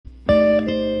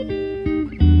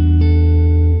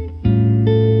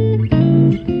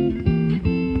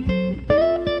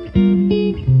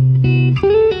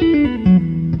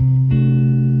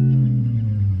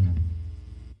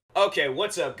Okay,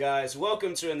 what's up, guys?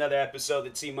 Welcome to another episode of the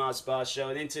T-Moss Boss Show.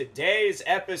 And in today's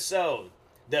episode,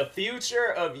 the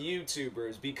future of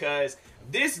YouTubers, because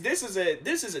this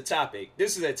is a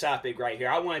topic right here.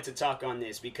 I wanted to talk on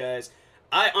this because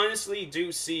I honestly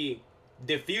do see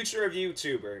the future of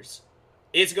YouTubers.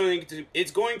 It's going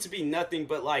to be nothing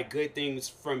but like good things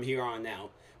from here on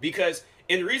out. Because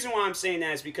and the reason why I'm saying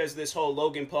that is because of this whole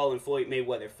Logan Paul and Floyd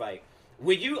Mayweather fight.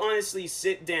 Would you honestly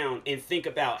sit down and think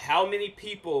about how many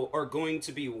people are going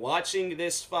to be watching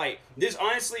this fight? This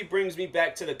honestly brings me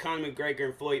back to the Conor McGregor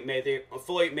and Floyd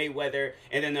Mayweather,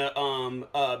 and then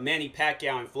the Manny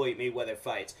Pacquiao and Floyd Mayweather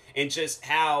fights, and just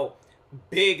how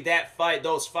big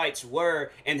those fights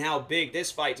were, and how big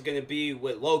this fight's gonna be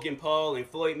with Logan Paul and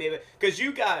Floyd Mayweather. Because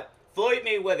you got Floyd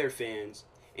Mayweather fans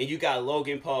and you got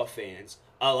Logan Paul fans.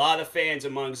 A lot of fans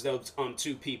amongst those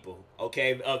two people,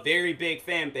 okay? A very big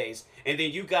fan base. And then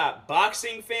you got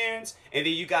boxing fans, and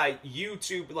then you got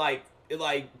like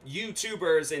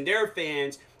YouTubers and their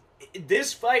fans.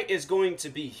 This fight is going to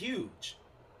be huge.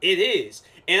 It is.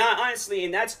 And I honestly,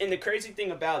 and the crazy thing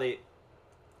about it,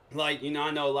 like, I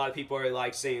know a lot of people are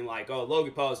like saying like, oh,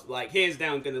 Logan Paul's like hands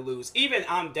down gonna lose. Even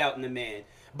I'm doubting the man.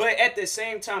 But at the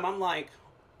same time, I'm like,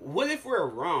 what if we're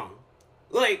wrong?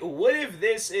 Like, what if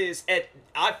this is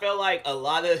I feel like a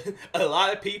lot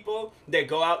of people that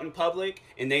go out in public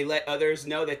and they let others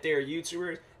know that they're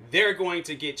YouTubers, they're going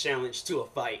to get challenged to a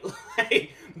fight. I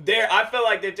feel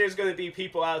like that there's going to be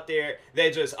people out there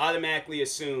that just automatically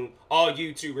assume all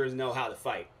YouTubers know how to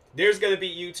fight. There's going to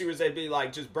be YouTubers that be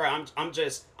like, just bro, I'm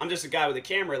just a guy with a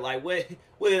camera. Like, what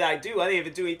did I do? I didn't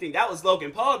even do anything. That was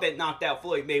Logan Paul that knocked out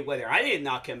Floyd Mayweather. I didn't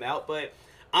knock him out. But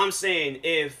I'm saying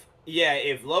if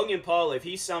Logan Paul, if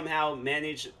he somehow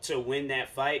managed to win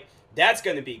that fight, that's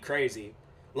going to be crazy.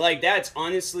 Like, that's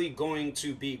honestly going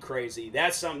to be crazy.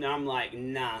 That's something I'm like,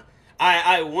 nah.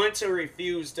 I want to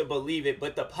refuse to believe it,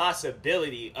 but the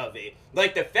possibility of it.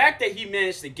 Like, the fact that he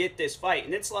managed to get this fight,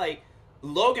 and it's like,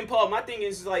 Logan Paul, my thing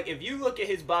is, like, if you look at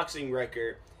his boxing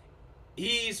record,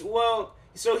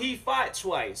 so he fought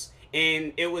twice.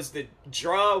 And it was the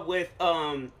draw with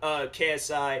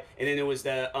KSI, and then it was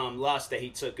the loss that he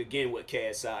took again with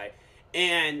KSI,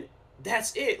 and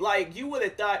that's it. Like, you would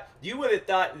have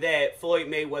thought that Floyd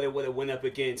Mayweather would have went up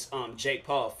against Jake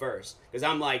Paul first, because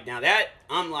I'm like, now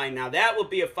that would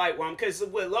be a fight where because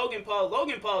with Logan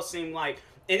Paul seemed like.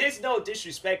 And it's no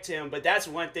disrespect to him, but that's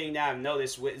one thing that I've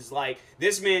noticed with is like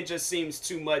this man just seems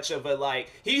too much of a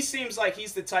he seems like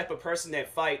he's the type of person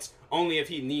that fights only if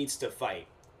he needs to fight.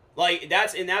 Like,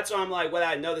 that's why I'm like, what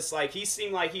I noticed, like, he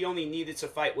seemed like he only needed to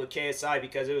fight with KSI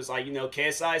because it was like,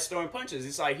 KSI is throwing punches.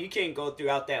 It's like, he can't go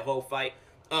throughout that whole fight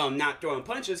not throwing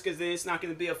punches, because then it's not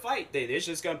going to be a fight then. It's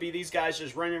just going to be these guys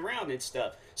just running around and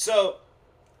stuff. So,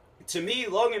 to me,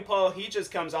 Logan Paul, he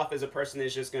just comes off as a person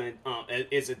that's just going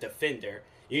to, is a defender.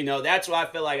 That's what I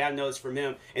feel like I've noticed from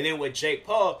him. And then with Jake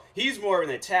Paul, he's more of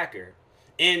an attacker.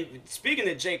 And speaking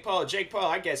of Jake Paul,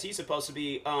 I guess he's supposed to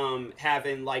be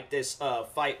having like this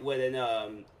fight with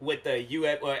the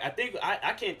UFC. Well, I think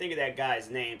I can't think of that guy's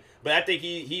name, but I think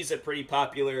he's a pretty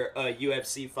popular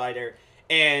UFC fighter.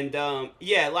 And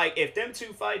yeah, like if them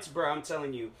two fights, bro, I'm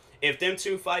telling you, if them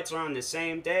two fights are on the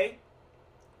same day,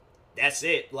 that's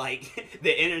it. Like,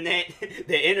 the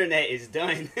internet is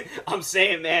done. I'm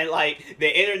saying, man, like, the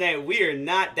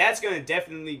internet, that's going to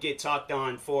definitely get talked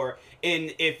on for.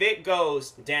 And if it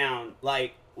goes down,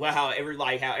 like, how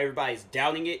everybody's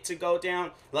doubting it to go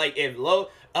down, like,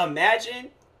 imagine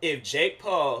if Jake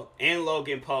Paul and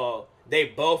Logan Paul, they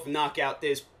both knock out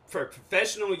this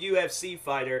professional UFC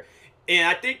fighter. And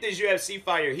I think this UFC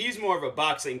fighter, he's more of a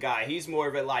boxing guy. He's more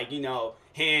of a,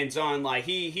 hands-on, like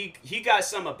he got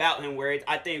something about him where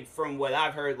I think from what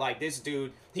I've heard, like, this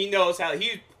dude, he knows how,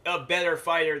 he's a better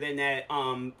fighter than that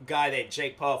guy that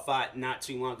Jake Paul fought not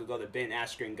too long ago, the Ben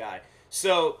Askren guy.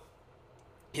 So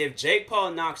if Jake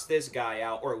Paul knocks this guy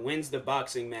out or wins the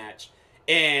boxing match,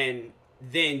 and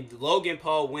then Logan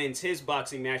Paul wins his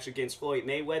boxing match against Floyd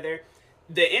Mayweather,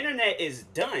 the internet is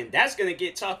done. That's going to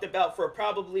get talked about for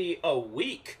probably a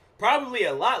week. Probably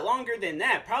a lot longer than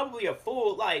that. Probably a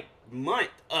full, month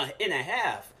and a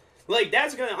half. Like,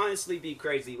 that's going to honestly be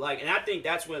crazy. Like, and I think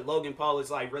that's when Logan Paul is,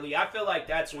 really, I feel like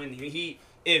that's when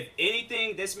if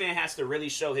anything, this man has to really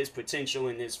show his potential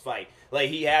in this fight. Like,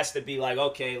 he has to be like,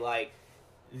 okay, like,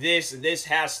 this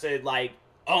has to,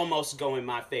 almost go in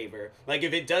my favor. Like,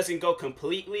 if it doesn't go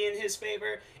completely in his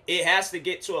favor, it has to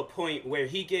get to a point where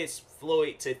he gets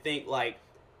Floyd to think,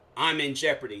 I'm in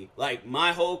jeopardy. Like,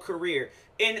 my whole career.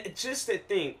 And just to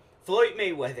think, Floyd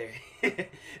Mayweather,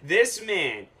 this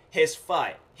man has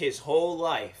fought his whole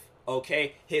life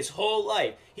Okay, his whole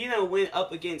life, he done went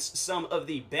up against some of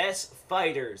the best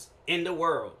fighters in the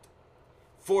world.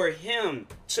 For him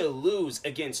to lose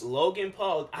against Logan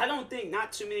Paul, I don't think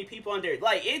not too many people under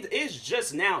like it is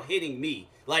just now hitting me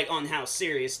like on how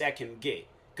serious that can get.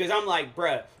 Cause I'm like,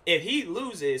 bruh, if he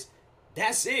loses,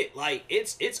 that's it. Like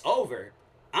it's over.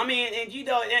 I mean, and you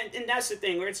know, and that's the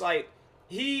thing where it's like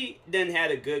he then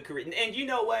had a good career. And you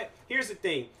know what? Here's the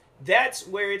thing. That's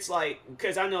where it's like,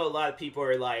 because I know a lot of people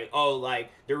are like, oh,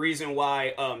 like the reason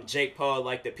why Jake Paul,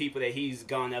 like the people that he's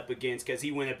gone up against, because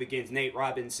he went up against Nate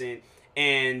Robinson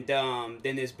and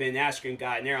then this Ben Askren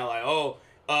guy, and they're like, oh,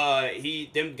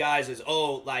 them guys is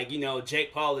old, like, you know,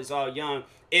 Jake Paul is all young.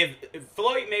 If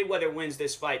Floyd Mayweather wins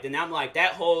this fight, then I'm like,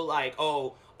 that whole like,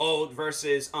 oh, old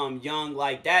versus young,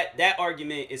 like that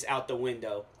argument is out the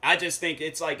window. I just think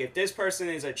it's like if this person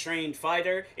is a trained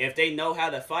fighter, if they know how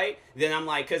to fight, then I'm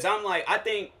like, because I'm like, I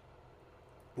think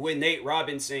with Nate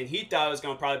Robinson, he thought it was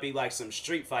gonna probably be like some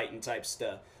street fighting type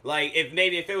stuff. Like if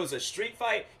it was a street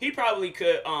fight, he probably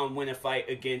could win a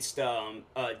fight against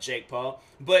Jake Paul.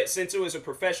 But since it was a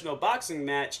professional boxing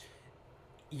match,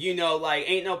 you know, like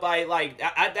ain't nobody like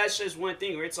that's just one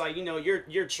thing where it's like, you know,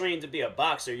 you're trained to be a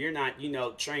boxer. You're not, you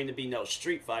know, trained to be no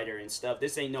street fighter and stuff.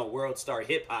 This ain't no world star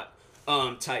hip hop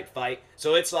type fight.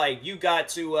 So it's like you got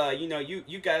to you know,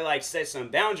 you gotta like set some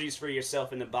boundaries for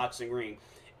yourself in the boxing ring.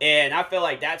 And I feel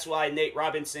like that's why Nate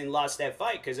Robinson lost that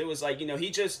fight, because it was like, you know,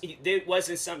 it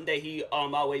wasn't something that he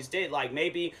always did. Like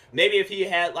maybe if he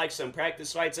had like some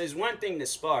practice fights, it's one thing to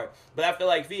spar, but I feel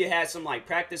like if he had some like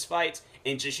practice fights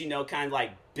and just, you know, kind of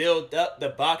like build up the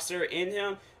boxer in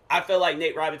him, I feel like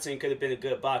Nate Robinson could have been a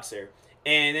good boxer.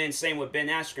 And then same with Ben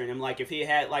Askren. I'm like, if he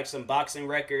had like some boxing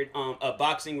record, a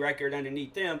boxing record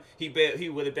underneath him, he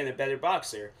would have been a better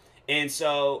boxer. And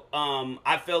so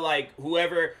I feel like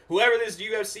whoever this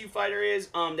UFC fighter is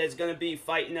that's gonna be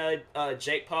fighting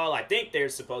Jake Paul, I think they're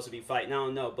supposed to be fighting. I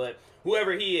don't know, but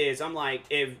whoever he is, I'm like,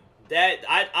 if that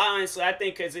I honestly I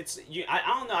think because it's I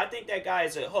don't know. I think that guy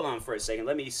is a. Hold on for a second.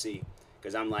 Let me see,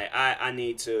 because I'm like I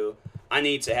need to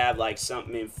have like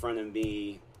something in front of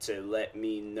me to let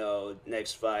me know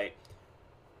next fight.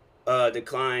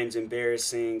 Declines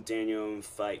embarrassing Daniel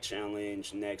fight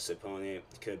challenge. Next opponent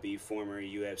could be former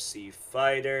UFC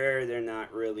fighter. They're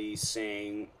not really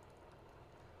saying.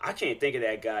 I can't think of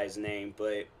that guy's name,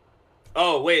 but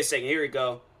oh wait a second, here we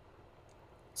go.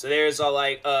 So there's all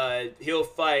like he'll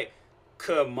fight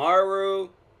Kamaru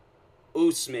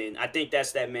Usman. I think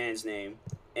that's that man's name.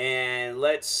 And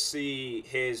let's see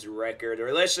his record,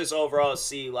 or let's just overall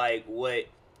see like what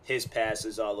his past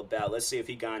is all about. Let's see if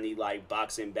he got any like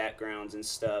boxing backgrounds and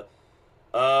stuff.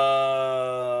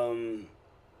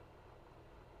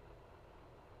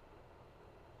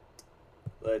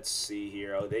 Let's see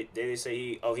here. Oh, they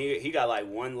say he got like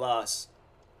one loss,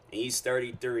 and he's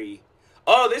 33.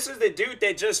 Oh, this is the dude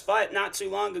that just fought not too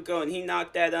long ago, and he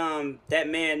knocked that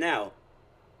man out.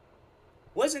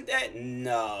 Wasn't that?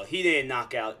 No, he didn't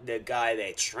knock out the guy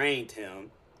that trained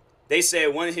him. They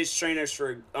said one of his trainers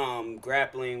for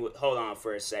grappling with. Hold on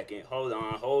for a second. Hold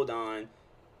on.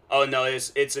 Oh no,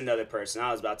 it's another person.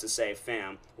 I was about to say,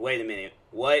 fam. Wait a minute.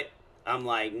 What? I'm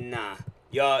like, nah,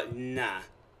 y'all, nah.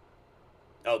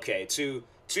 Okay, two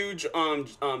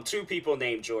people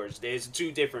named George. There's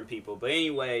two different people. But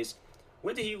anyways,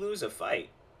 when did he lose a fight?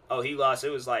 Oh, he lost.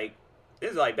 It was like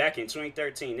back in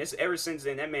 2013. Ever since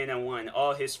then, that man done won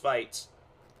all his fights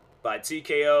by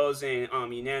TKOs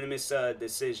and unanimous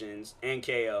decisions and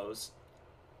KOs.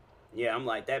 Yeah, I'm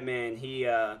like, that man, he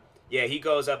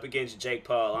goes up against Jake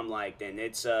Paul. I'm like, then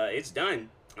it's done.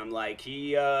 I'm like,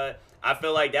 I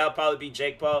feel like that'll probably be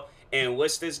Jake Paul. And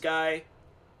what's this guy?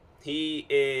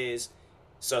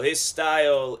 So his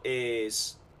style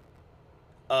is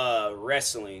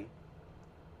wrestling.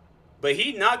 But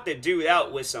he knocked the dude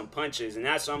out with some punches, and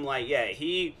that's why I'm like, yeah,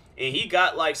 he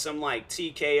got like some like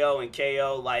TKO and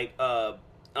KO like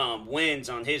wins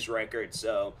on his record.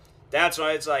 So that's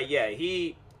why it's like,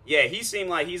 he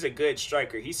seemed like he's a good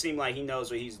striker. He seemed like he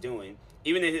knows what he's doing.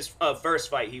 Even in his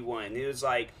first fight he won. It was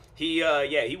like he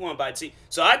won by T.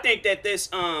 So I think that this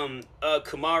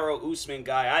Kamaru Usman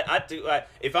guy,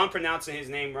 if I'm pronouncing his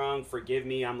name wrong, forgive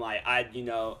me. I'm like, I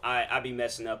be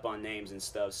messing up on names and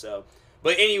stuff. So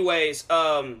but anyways,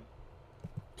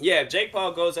 if Jake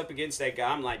Paul goes up against that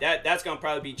guy, I'm like, that's gonna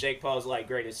probably be Jake Paul's like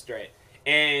greatest threat.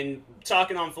 And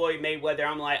talking on Floyd Mayweather,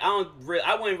 I'm like,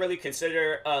 I wouldn't really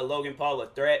consider Logan Paul a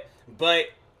threat, but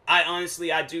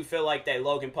I do feel like that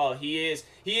Logan Paul, he is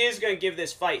gonna give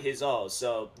this fight his all.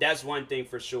 So that's one thing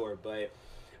for sure. But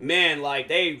man, like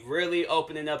they really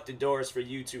opening up the doors for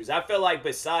YouTubers. I feel like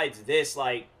besides this,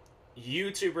 like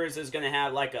YouTubers is gonna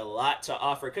have like a lot to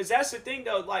offer. Cause that's the thing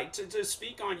though, like to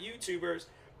speak on YouTubers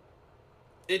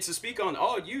and to speak on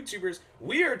all YouTubers,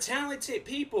 we are talented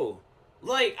people.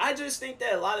 Like, I just think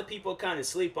that a lot of people kind of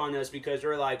sleep on us because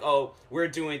we're like, oh, we're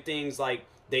doing things like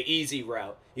the easy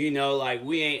route. You know, like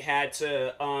we ain't had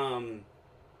to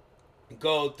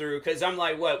go through, because I'm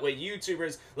like, what with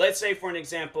YouTubers, let's say for an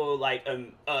example, like a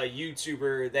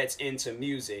YouTuber that's into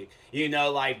music, you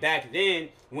know, like back then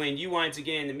when you wanted to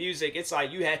get into music, it's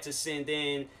like you had to send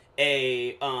in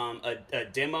a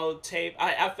demo tape.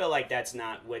 I feel like that's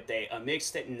not what a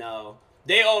mixtape. No,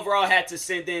 they overall had to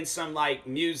send in some like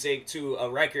music to a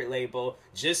record label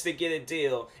just to get a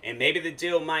deal, and maybe the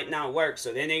deal might not work,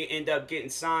 so then they end up getting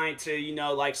signed to, you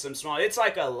know, like some small, it's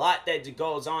like a lot that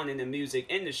goes on in the music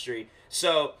industry.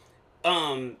 So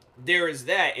there is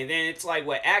that. And then it's like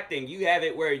with acting, you have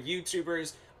it where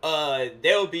YouTubers,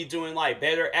 they'll be doing like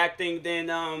better acting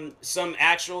than some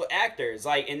actual actors,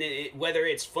 like, and whether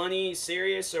it's funny,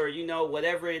 serious, or, you know,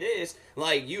 whatever it is,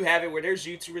 like you have it where there's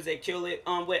YouTubers that kill it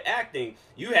with acting.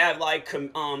 You have like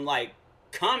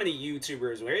comedy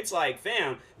YouTubers where it's like,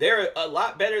 fam, they're a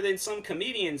lot better than some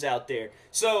comedians out there.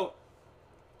 So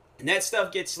and that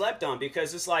stuff gets slept on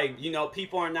because it's like, you know,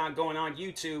 people are not going on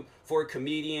YouTube for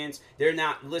comedians. They're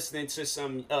not listening to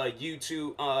some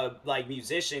YouTube like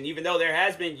musician, even though there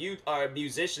has been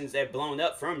musicians that blown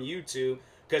up from YouTube.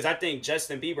 Because I think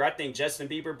Justin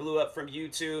Bieber blew up from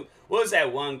YouTube. What was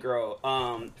that one girl?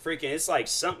 Freaking, it's like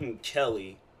something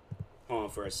Kelly. Hold on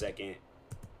for a second.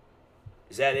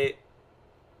 Is that it?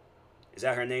 Is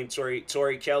that her name? Tori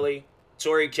Kelly?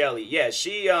 Tori Kelly. Yeah,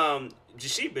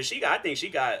 I think she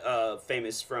got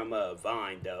famous from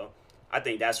Vine though. I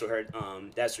think that's where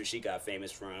she got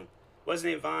famous from.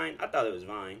 Wasn't it Vine? I thought it was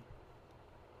Vine.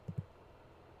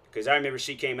 Cause I remember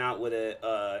she came out with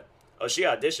she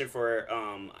auditioned for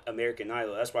American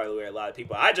Idol. That's probably where a lot of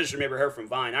people. I just remember her from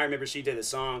Vine. I remember she did a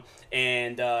song,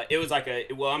 and it was like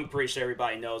I'm pretty sure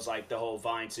everybody knows like the whole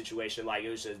Vine situation. Like it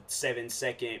was a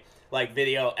 7-second like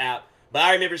video app. But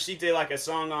I remember she did like a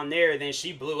song on there, and then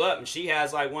she blew up, and she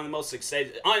has like one of the most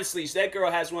honestly, that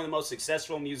girl has one of the most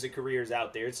successful music careers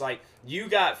out there. It's like you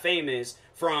got famous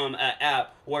from an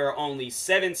app where only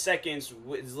 7 seconds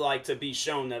was like to be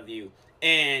shown of you,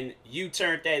 and you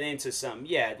turned that into something.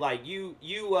 Yeah, like you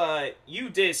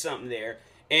did something there.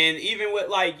 And even with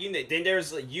like, you know, then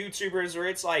there's like YouTubers where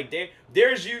it's like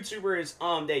there's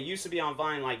YouTubers that used to be on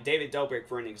Vine, like David Dobrik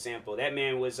for an example. That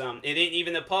man was and then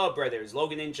even the Paul brothers,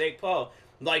 Logan and Jake Paul.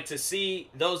 Like to see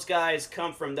those guys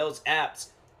come from those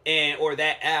apps or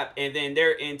that app, and then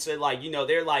they're into like, you know,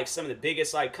 they're like some of the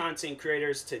biggest like content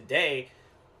creators today.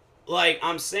 Like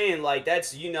I'm saying, like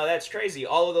that's, you know, that's crazy.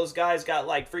 All of those guys got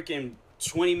like freaking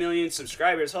 20 million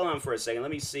subscribers. Hold on for a second.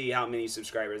 Let me see how many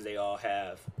subscribers they all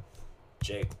have.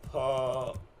 Jake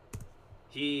Paul,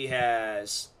 he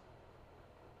has.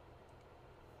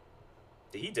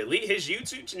 Did he delete his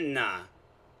YouTube? Nah.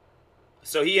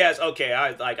 So he has. Okay,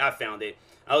 I found it.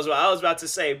 I was about to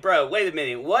say, bro, wait a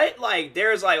minute. What? Like,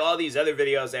 there's like all these other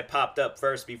videos that popped up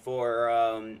first before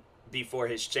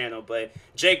his channel, but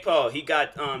Jake Paul, he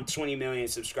got 20 million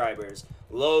subscribers.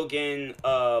 Logan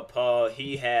Paul,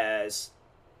 he has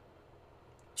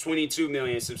 22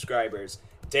 million subscribers.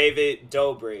 David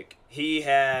Dobrik,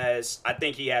 I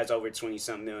think he has over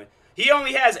 20-something million. He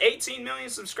only has 18 million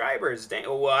subscribers. Dang,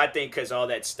 well, I think because all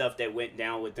that stuff that went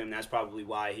down with him, that's probably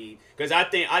why because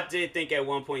I did think at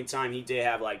one point in time he did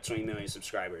have like 20 million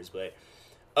subscribers. But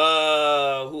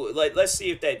let's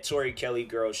see if that Tori Kelly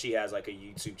girl, she has like a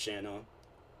YouTube channel.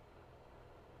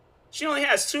 She only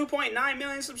has 2.9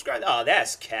 million subscribers. Oh,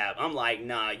 that's cap. I'm like,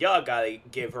 nah, y'all gotta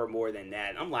give her more than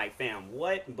that. I'm like, fam,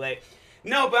 what? But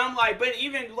no, but I'm like, but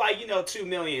even like, you know, 2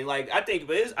 million, like I think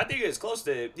it's close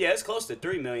to, yeah, it's close to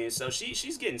 3 million. So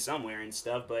she's getting somewhere and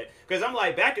stuff. But because I'm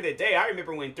like, back in the day, I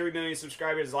remember when 3 million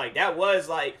subscribers, like that was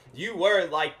like, you were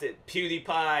like the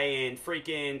PewDiePie and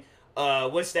freaking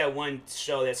what's that one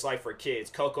show that's like for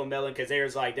kids, Coco Melon, because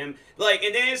there's like them, like,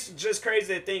 and then it's just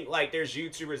crazy to think like there's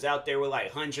YouTubers out there with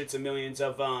like hundreds of millions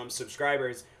of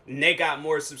subscribers, and they got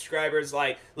more subscribers.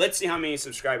 Like, let's see how many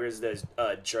subscribers does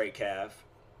Drake have.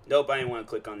 Nope, I didn't want to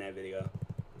click on that video.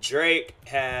 Drake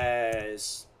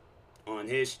has on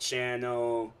his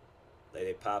channel, let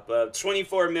it pop up,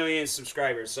 24 million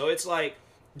subscribers. So it's like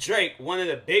Drake, one of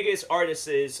the biggest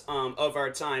artists of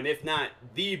our time, if not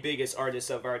the biggest artist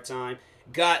of our time,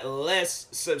 got less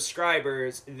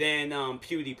subscribers than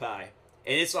PewDiePie.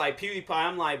 And it's like PewDiePie,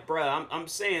 I'm like, bruh, I'm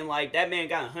saying like that man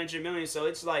got 100 million. So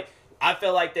it's like, I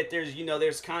feel like that there's, you know,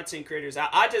 there's content creators.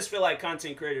 I just feel like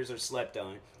content creators are slept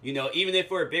on. You know, even if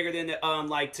we're bigger than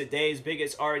like today's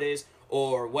biggest artists,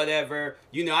 or whatever.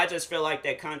 You know, I just feel like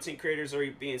that content creators are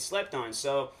being slept on.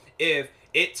 So if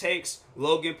it takes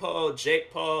Logan Paul,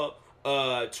 Jake Paul,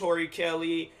 Tori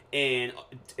Kelly, and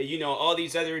you know, all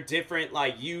these other different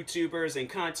like YouTubers and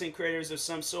content creators of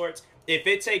some sorts, if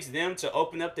it takes them to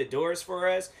open up the doors for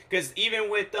us, because even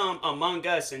with Among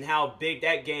Us and how big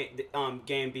that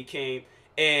game became,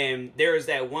 and there was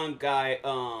that one guy,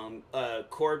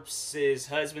 Corpse's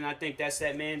husband, I think that's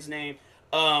that man's name,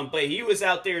 but he was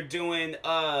out there doing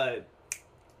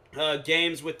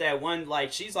games with that one,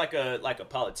 like she's like a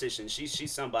politician.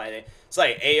 She's somebody. It's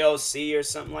like AOC or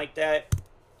something like that.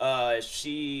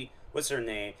 She, what's her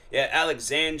name? Yeah,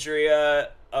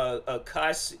 Alexandria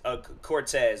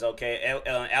Cortez. Okay,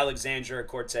 Alexandria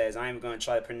Cortez. I am gonna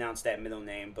try to pronounce that middle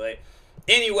name, but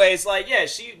anyways, like yeah,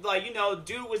 she like you know,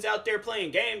 dude was out there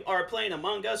playing playing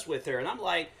Among Us with her, and I'm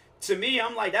like. To me,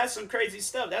 I'm like, that's some crazy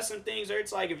stuff. That's some things where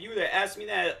it's like, if you would have asked me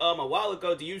that a while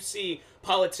ago, do you see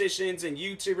politicians and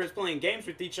YouTubers playing games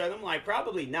with each other? I'm like,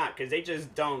 probably not, because they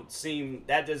just don't seem,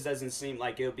 that just doesn't seem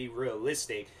like it would be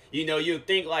realistic. You know, you'd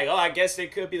think like, oh, I guess there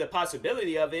could be the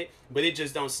possibility of it, but it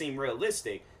just don't seem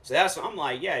realistic. So that's what I'm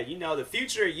like, yeah, you know, the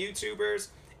future of YouTubers,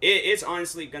 it's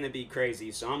honestly going to be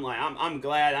crazy. So I'm like, I'm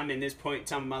glad I'm in this point in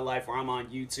time in my life where I'm on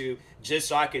YouTube, just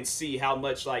so I can see how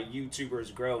much like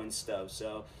YouTubers grow and stuff.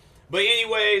 So, but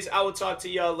anyways, I will talk to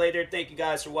y'all later. Thank you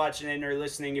guys for watching and or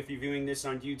listening. If you're viewing this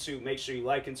on YouTube, make sure you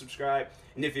like and subscribe.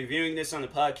 And if you're viewing this on the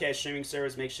podcast streaming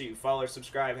service, make sure you follow or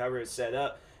subscribe, however it's set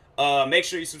up. Make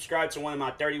sure you subscribe to one of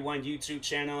my 31 YouTube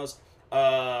channels.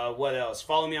 What else?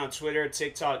 Follow me on Twitter,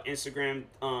 TikTok, Instagram,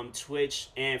 Twitch,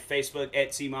 and Facebook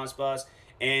at TMossBoss.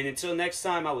 And until next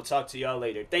time, I will talk to y'all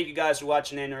later. Thank you guys for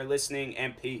watching and or listening,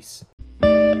 and peace.